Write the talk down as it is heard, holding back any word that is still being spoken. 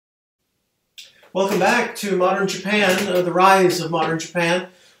Welcome back to Modern Japan, the rise of modern Japan,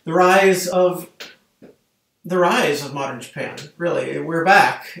 the rise of modern Japan. Really, we're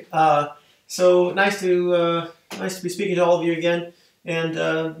back. So nice to be speaking to all of you again, and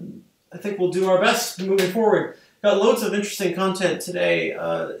I think we'll do our best moving forward. Got loads of interesting content today.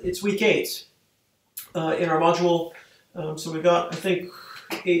 It's week 8 in our module, so we've got I think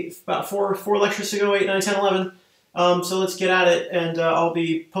about four lectures to go, 8, 9, 10, 11. So let's get at it, and I'll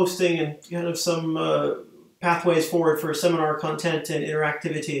be posting and kind of some pathways forward for seminar content and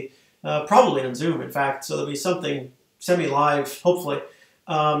interactivity, probably on Zoom, in fact, so there'll be something semi-live, hopefully.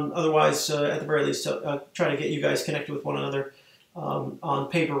 Otherwise, at the very least, try to get you guys connected with one another on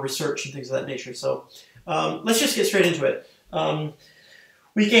paper research and things of that nature. So let's just get straight into it.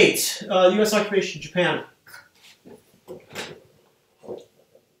 Week 8, U.S. occupation of Japan.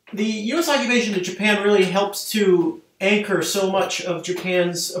 The U.S. occupation of Japan really helps to anchor so much of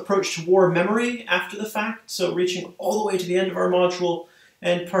Japan's approach to war memory after the fact, so reaching all the way to the end of our module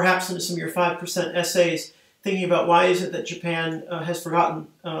and perhaps into some of your 5% essays, thinking about why is it that Japan has forgotten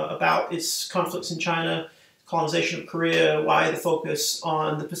about its conflicts in China, colonization of Korea, why the focus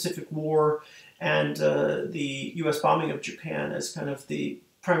on the Pacific War and the U.S. bombing of Japan as kind of the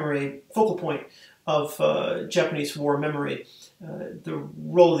primary focal point of Japanese war memory. The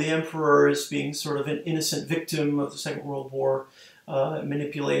role of the emperor as being sort of an innocent victim of the Second World War,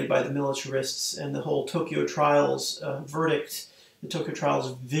 manipulated by the militarists, and the whole Tokyo Trials verdict, the Tokyo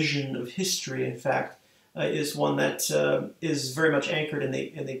Trials vision of history, in fact, is one that is very much anchored in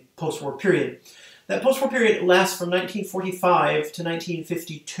the post-war period. That post-war period lasts from 1945 to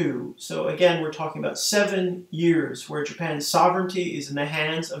 1952. So again, we're talking about 7 years where Japan's sovereignty is in the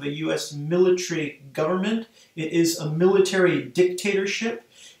hands of a U.S. military government. It is a military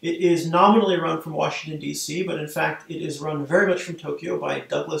dictatorship. It is nominally run from Washington, D.C., but in fact it is run very much from Tokyo by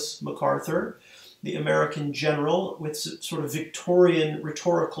Douglas MacArthur, the American general with sort of Victorian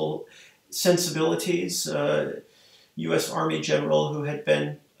rhetorical sensibilities, U.S. Army general who had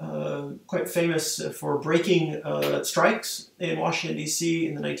been quite famous for breaking strikes in Washington, D.C.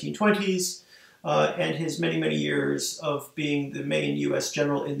 in the 1920s, and his many, many years of being the main U.S.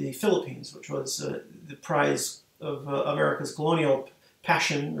 general in the Philippines, which was the prize of America's colonial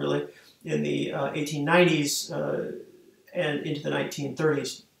passion, really, in the 1890s and into the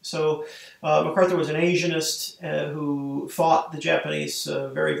 1930s. So MacArthur was an Asianist who fought the Japanese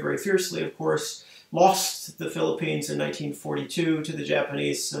very, very fiercely, of course, lost the Philippines in 1942 to the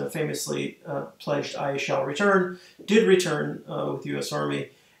Japanese, famously pledged "I shall return," did return with the U.S.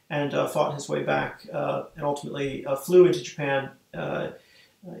 Army, and fought his way back, and ultimately flew into Japan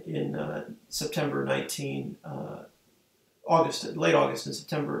in September late August and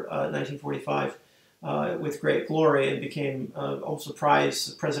September 1945 with great glory, and became also a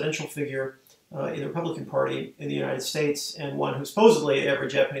prized presidential figure in the Republican Party in the United States, and one who supposedly every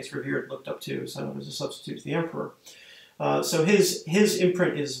Japanese revered looked up to, so as a substitute to the emperor. So his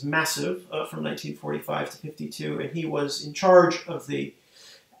imprint is massive from 1945 to 52, and he was in charge of the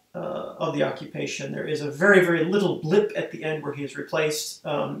occupation. There is a very, very little blip at the end where he is replaced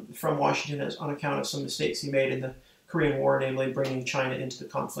from Washington on account of some mistakes he made in the Korean War, namely bringing China into the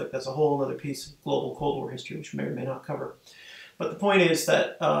conflict. That's a whole other piece of global Cold War history, which we may or may not cover. But the point is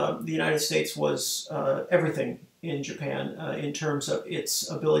that the United States was everything in Japan in terms of its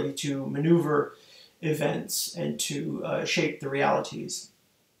ability to maneuver events and to shape the realities.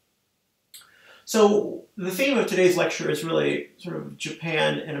 So the theme of today's lecture is really sort of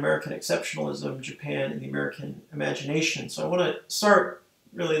Japan and American exceptionalism, Japan and the American imagination. So I want to start,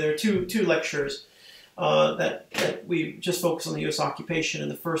 really, there are two lectures that we just focus on the U.S. occupation,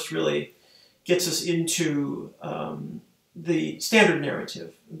 and the first really gets us into the standard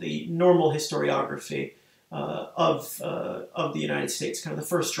narrative, the normal historiography of the United States, kind of the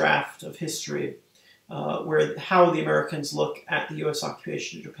first draft of history, how the Americans look at the U.S.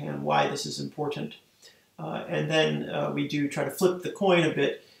 occupation of Japan, why this is important. And then we do try to flip the coin a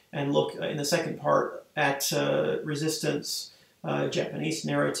bit and look in the second part at resistance, Japanese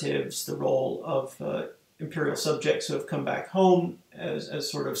narratives, the role of imperial subjects who have come back home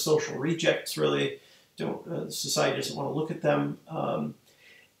as sort of social rejects, really. Society doesn't want to look at them,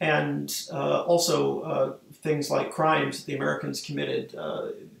 and also things like crimes that the Americans committed.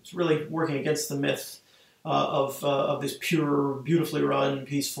 It's really working against the myth of this pure, beautifully run,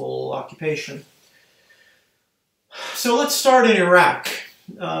 peaceful occupation. So let's start in Iraq,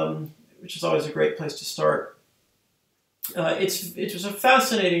 which is always a great place to start. It was a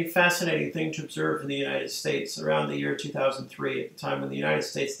fascinating thing to observe in the United States around the year 2003, at the time when the United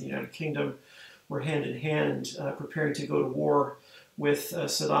States and the United Kingdom were hand in hand preparing to go to war with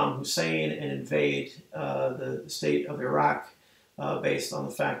Saddam Hussein and invade the state of Iraq based on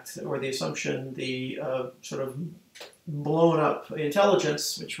the fact or the assumption, the sort of blown up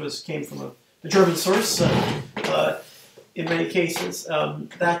intelligence, which came from a German source in many cases,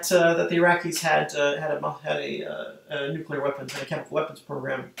 that the Iraqis had a nuclear weapons and a chemical weapons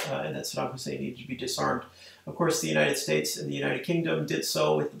program, and that Saddam Hussein needed to be disarmed. Of course, the United States and the United Kingdom did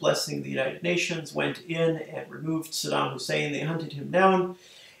so with the blessing of the United Nations, went in and removed Saddam Hussein. They hunted him down.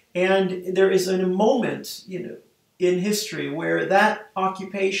 And there is a moment, in history where that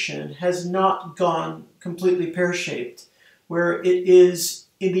occupation has not gone completely pear-shaped, where it is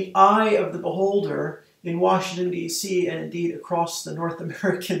in the eye of the beholder in Washington, D.C., and indeed across the North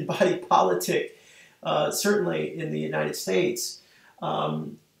American body politic, certainly in the United States,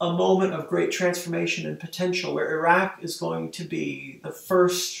 a moment of great transformation and potential where Iraq is going to be the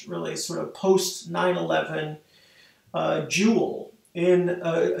first really sort of post 9/11 jewel in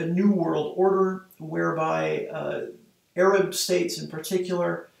a new world order whereby Arab states in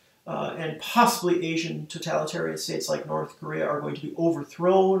particular and possibly Asian totalitarian states like North Korea are going to be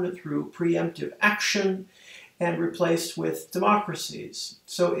overthrown through preemptive action and replaced with democracies.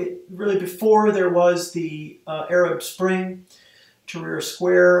 So it really, before there was the Arab Spring, Tahrir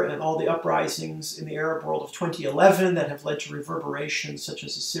Square, and all the uprisings in the Arab world of 2011 that have led to reverberations such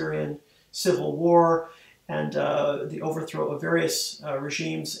as the Syrian civil war and the overthrow of various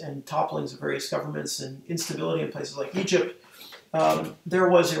regimes and topplings of various governments and instability in places like Egypt, there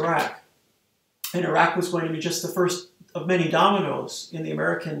was Iraq. And Iraq was going to be just the first of many dominoes in the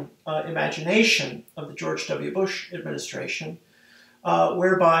American imagination of the George W. Bush administration,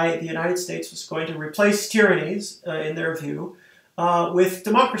 whereby the United States was going to replace tyrannies, in their view, with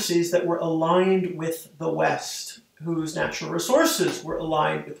democracies that were aligned with the West, whose natural resources were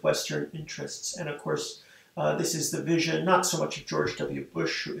aligned with Western interests. And of course, this is the vision, not so much of George W.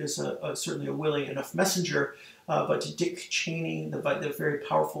 Bush, who is certainly a willing enough messenger, but Dick Cheney, the very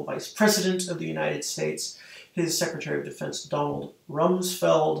powerful Vice President of the United States, his Secretary of Defense, Donald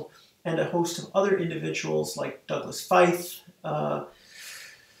Rumsfeld, and a host of other individuals like Douglas Feith,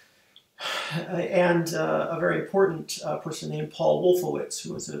 and a very important person named Paul Wolfowitz,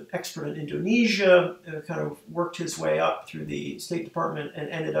 who was an expert in Indonesia, kind of worked his way up through the State Department and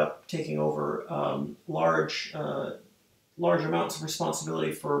ended up taking over large amounts of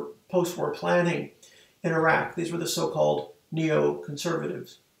responsibility for post-war planning in Iraq. These were the so-called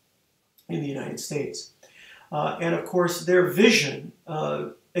neoconservatives in the United States. And of course, their vision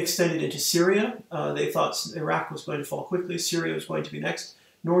extended into Syria. They thought Iraq was going to fall quickly. Syria was going to be next.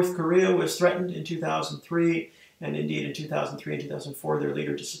 North Korea was threatened in 2003, and indeed in 2003 and 2004, their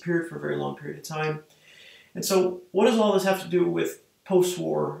leader disappeared for a very long period of time. And so what does all this have to do with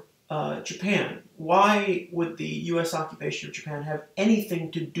post-war Japan? Why would the U.S. occupation of Japan have anything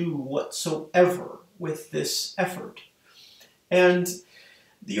to do whatsoever with this effort? And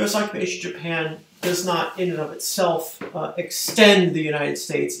the U.S. occupation of Japan does not, in and of itself, extend the United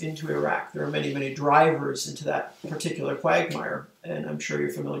States into Iraq. There are many, many drivers into that particular quagmire, and I'm sure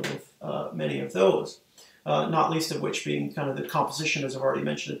you're familiar with many of those, not least of which being kind of the composition, as I've already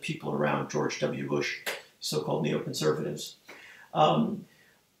mentioned, of people around George W. Bush, so-called neoconservatives.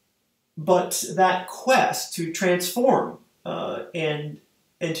 But that quest to transform and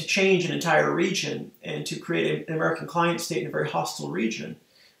to change an entire region and to create an American client state in a very hostile region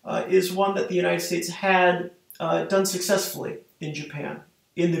is one that the United States had done successfully in Japan,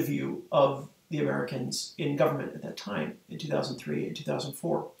 in the view of the Americans in government at that time, in 2003 and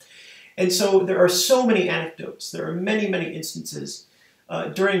 2004. And so there are so many anecdotes, there are many, many instances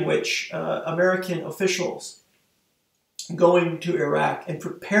during which American officials going to Iraq and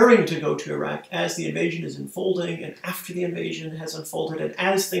preparing to go to Iraq as the invasion is unfolding and after the invasion has unfolded and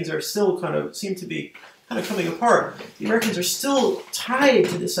as things are still kind of seem to be kind of coming apart, the Americans are still tied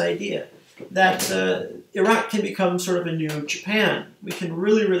to this idea that Iraq can become sort of a new Japan. We can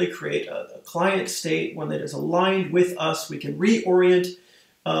really, really create a client state, one that is aligned with us. We can reorient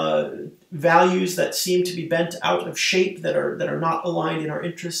values that seem to be bent out of shape, that are not aligned in our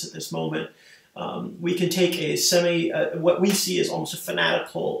interests at this moment. We can take a what we see as almost a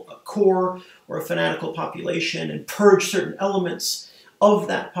fanatical core or a fanatical population and purge certain elements of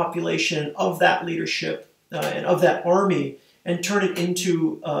that population, of that leadership, and of that army, and turn it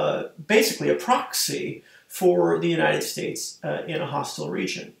into basically a proxy for the United States in a hostile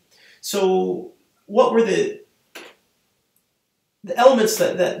region. So what were the elements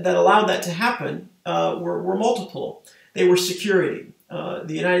that allowed that to happen were multiple. They were security.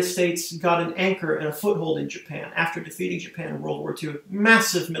 The United States got an anchor and a foothold in Japan after defeating Japan in World War II.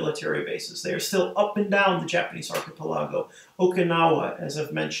 Massive military bases. They are still up and down the Japanese archipelago. Okinawa, as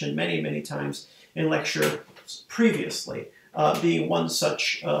I've mentioned many, many times in lecture previously, being one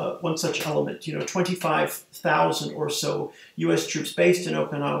such element. 25,000 or so U.S. troops based in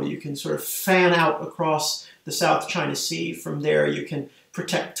Okinawa. You can sort of fan out across the South China Sea. From there, you can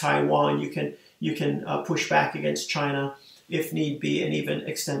protect Taiwan. You can push back against China if need be, and even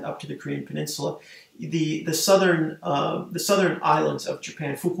extend up to the Korean Peninsula. The southern islands of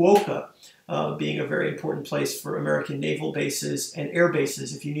Japan, Fukuoka, being a very important place for American naval bases and air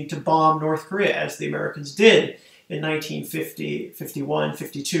bases. If you need to bomb North Korea, as the Americans did in 1950, 51,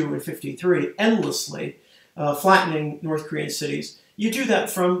 52, and 53, endlessly, flattening North Korean cities, you do that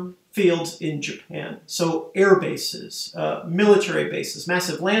from fields in Japan. So air bases, military bases,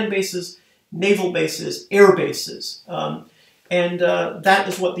 massive land bases, naval bases, air bases. And that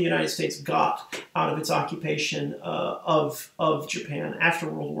is what the United States got out of its occupation of Japan after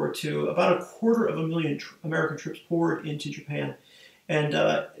World War II. About 250,000 American troops poured into Japan. And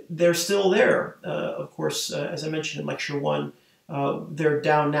they're still there. Of course, as I mentioned in Lecture 1, they're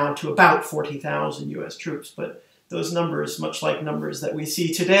down now to about 40,000 U.S. troops. But those numbers, much like numbers that we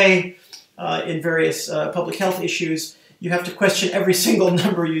see today in various public health issues, you have to question every single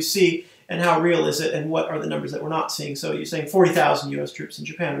number you see. And how real is it, and what are the numbers that we're not seeing? So you're saying 40,000 U.S. troops in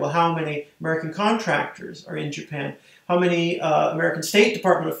Japan. Well, how many American contractors are in Japan? How many American State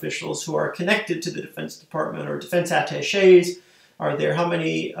Department officials who are connected to the Defense Department or defense attachés are there? How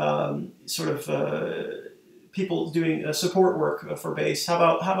many people doing support work for base? How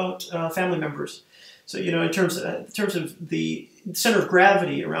about family members? So in terms of the center of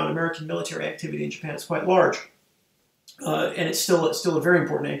gravity around American military activity in Japan, it's quite large. And it's still a very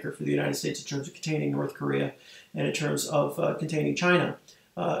important anchor for the United States in terms of containing North Korea and in terms of containing China.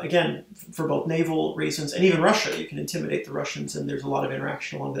 Again, for both naval reasons and even Russia. You can intimidate the Russians, and there's a lot of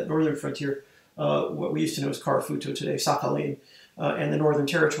interaction along that northern frontier, what we used to know as Karafuto, today Sakhalin, and the northern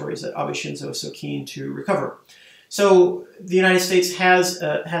territories that Abe Shinzo is so keen to recover. So the United States has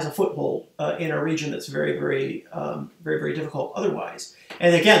a foothold in a region that's very, very difficult otherwise.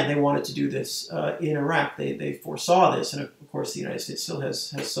 And again, they wanted to do this in Iraq. They foresaw this, and of course, the United States still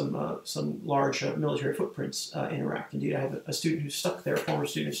has some large military footprints in Iraq. Indeed, I have a student who's stuck there, a former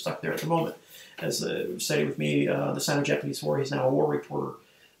student who's stuck there at the moment, as studying with me the Sino-Japanese War. He's now a war reporter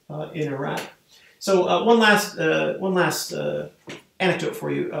in Iraq. So one last anecdote for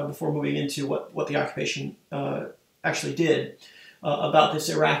you before moving into what the occupation actually did about this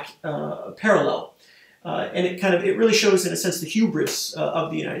Iraq parallel. And it really shows, in a sense, the hubris of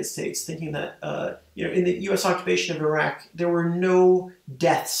the United States, thinking that in the U.S. occupation of Iraq, there were no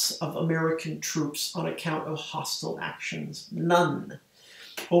deaths of American troops on account of hostile actions. None.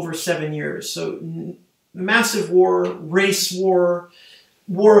 Over 7 years. So massive war, race war,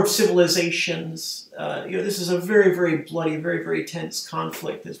 war of civilizations. This is a very, very bloody, very, very tense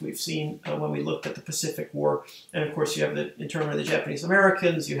conflict, as we've seen when we looked at the Pacific War. And of course, you have the internment of the Japanese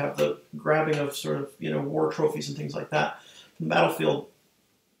Americans. You have the grabbing of war trophies and things like that from the battlefield.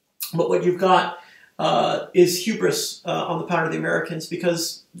 But what you've got is hubris on the part of the Americans,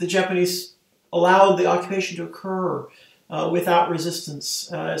 because the Japanese allowed the occupation to occur without resistance.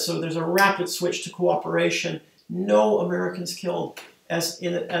 So there's a rapid switch to cooperation. No Americans killed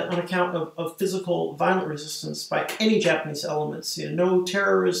on account of physical violent resistance by any Japanese elements. No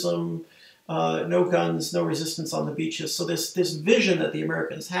terrorism, no guns, no resistance on the beaches. So this vision that the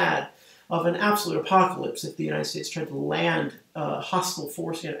Americans had of an absolute apocalypse if the United States tried to land hostile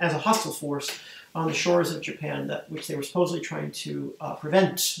force, as a hostile force on the shores of Japan, which they were supposedly trying to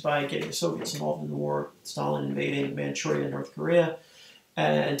prevent by getting the Soviets involved in the war, Stalin invading Manchuria and North Korea,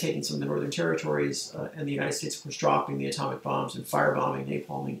 and taking some of the northern territories, and the United States, of course, dropping the atomic bombs and firebombing,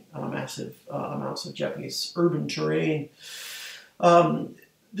 napalming massive amounts of Japanese urban terrain.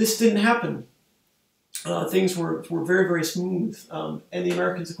 This didn't happen. Things were very, very smooth, and the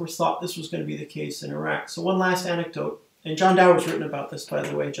Americans, of course, thought this was going to be the case in Iraq. So one last anecdote, and John Dower's written about this, by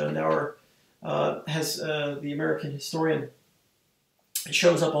the way. John Dower has the American historian. It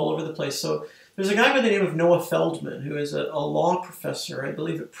shows up all over the place. So there's a guy by the name of Noah Feldman, who is a law professor, I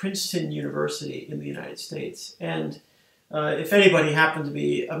believe, at Princeton University in the United States. And if anybody happened to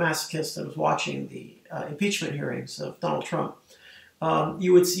be a masochist and was watching the impeachment hearings of Donald Trump,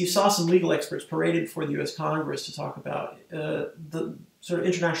 you saw some legal experts paraded before the U.S. Congress to talk about the sort of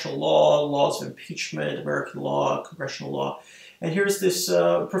international law, laws of impeachment, American law, congressional law. And here's this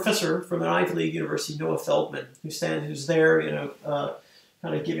professor from an Ivy League university, Noah Feldman, who's there,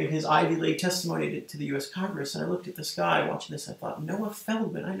 kind of giving his Ivy League testimony to the U.S. Congress. And I looked at this guy watching this. I thought, Noah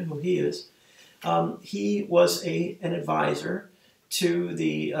Feldman, I know who he is. He was an advisor to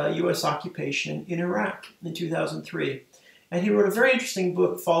the U.S. occupation in Iraq in 2003. And he wrote a very interesting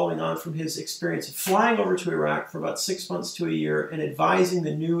book following on from his experience of flying over to Iraq for about 6 months to a year and advising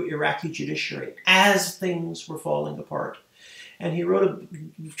the new Iraqi judiciary as things were falling apart. And he wrote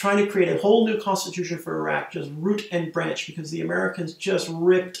trying to create a whole new constitution for Iraq, just root and branch, because the Americans just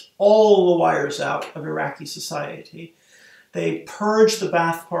ripped all the wires out of Iraqi society. They purged the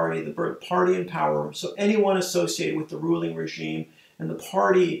Ba'ath Party, the party in power, so anyone associated with the ruling regime and the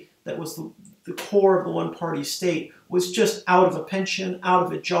party that was the core of the one-party state was just out of a pension, out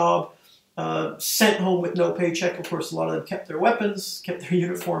of a job, sent home with no paycheck. Of course, a lot of them kept their weapons, kept their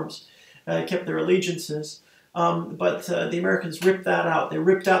uniforms, kept their allegiances. But the Americans ripped that out. They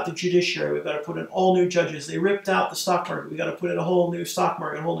ripped out the judiciary. We've got to put in all new judges. They ripped out the stock market. We've got to put in a whole new stock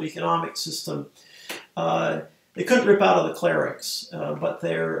market, a whole new economic system. They couldn't rip out of the clerics, but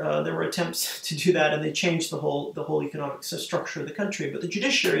there were attempts to do that, and they changed the whole economic structure of the country. But the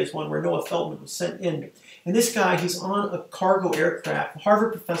judiciary is one where Noah Feldman was sent in. And this guy, he's on a cargo aircraft, a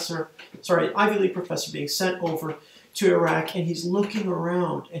Harvard professor, sorry, Ivy League professor being sent over to Iraq, and he's looking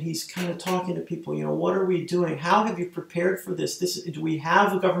around, and he's kind of talking to people, you know, what are we doing? How have you prepared for this? Do we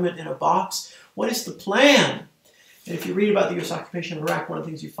have a government in a box? What is the plan? And if you read about the U.S. occupation of Iraq, one of the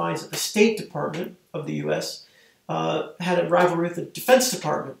things you find is that the State Department of the U.S. Had a rivalry with the Defense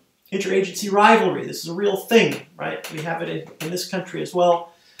Department. Interagency rivalry. This is a real thing, right? We have it in this country as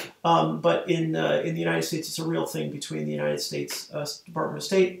well. But in the United States, it's a real thing between the United States Department of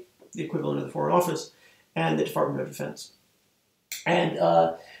State, the equivalent of the Foreign Office, and the Department of Defense. And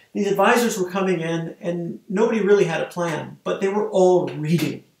these advisors were coming in, and nobody really had a plan, but they were all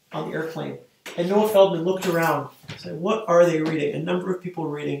reading on the airplane. And Noah Feldman looked around and said, what are they reading? A number of people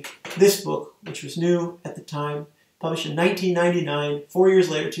were reading this book, which was new at the time, published in 1999. 4 years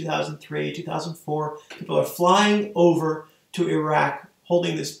later, 2003, 2004, people are flying over to Iraq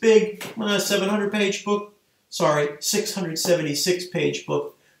holding this big 700-page book, sorry, 676-page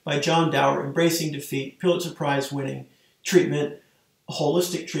book by John Dower, Embracing Defeat, Pulitzer Prize winning treatment, a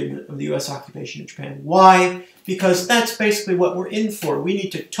holistic treatment of the U.S. occupation of Japan. Why? Because that's basically what we're in for. We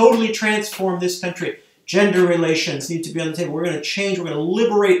need to totally transform this country. Gender relations need to be on the table. We're going to change. We're going to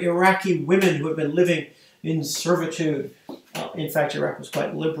liberate Iraqi women who have been living in servitude. In fact, Iraq was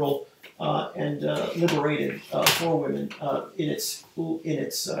quite liberal and liberated for women in its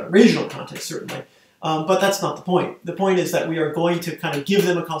regional context, certainly. But that's not the point. The point is that we are going to kind of give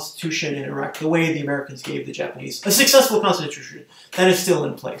them a constitution in Iraq the way the Americans gave the Japanese a successful constitution that is still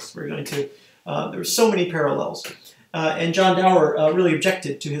in place. We're going to, there are so many parallels. And John Dower really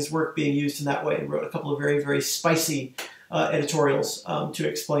objected to his work being used in that way. He wrote a couple of very, very spicy editorials to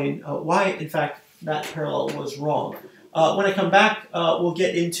explain why, in fact, that parallel was wrong. When I come back, we'll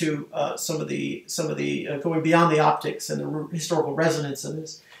get into some of the going beyond the optics and the historical resonance of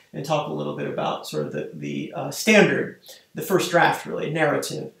this, and talk a little bit about sort of the standard, the first draft, really,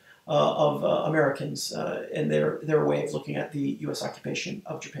 narrative of Americans and their way of looking at the U.S. occupation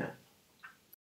of Japan.